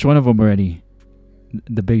did finish one of them already.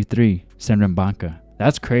 The big three, Senran Banka.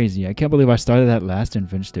 That's crazy. I can't believe I started that last and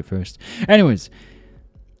finished it first. Anyways,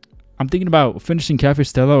 I'm thinking about finishing Cafe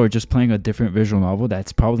Stella or just playing a different visual novel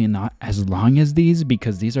that's probably not as long as these,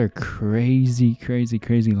 because these are crazy, crazy,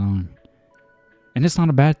 crazy long. And it's not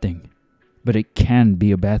a bad thing, but it can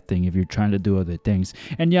be a bad thing if you're trying to do other things.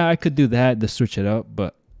 And yeah, I could do that to switch it up,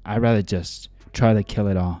 but I'd rather just try to kill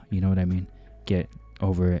it all. You know what I mean? Get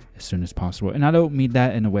over it as soon as possible. And I don't mean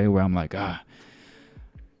that in a way where I'm like,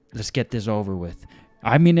 let's get this over with.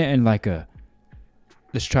 I mean it in like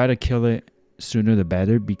let's try to kill it sooner the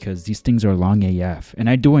better, because these things are long AF. And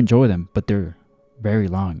I do enjoy them, but they're very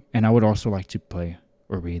long. And I would also like to play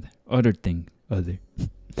or read other things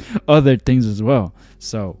as well.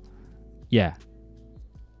 So yeah,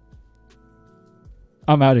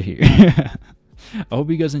 I'm out of here. I hope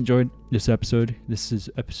you guys enjoyed this episode. This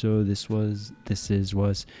was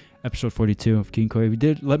episode 42 of Kinkoi. If you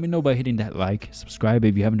did, let me know by hitting that like, subscribe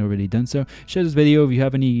if you haven't already done so. Share this video if you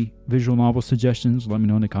have any visual novel suggestions. Let me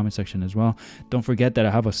know in the comment section as well. Don't forget that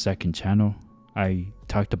I have a second channel. I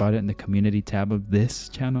talked about it in the community tab of this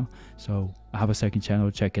channel. So I have a second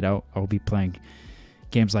channel. Check it out. I'll be playing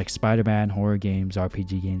games like Spider-Man, horror games,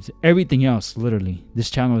 RPG games, everything else. Literally, this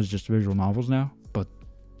channel is just visual novels now, but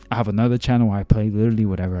I have another channel where I play literally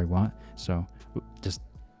whatever I want. So just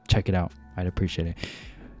check it out. I'd appreciate it.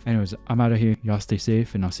 Anyways, I'm out of here. Y'all stay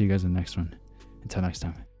safe, and I'll see you guys in the next one. Until next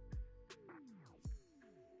time.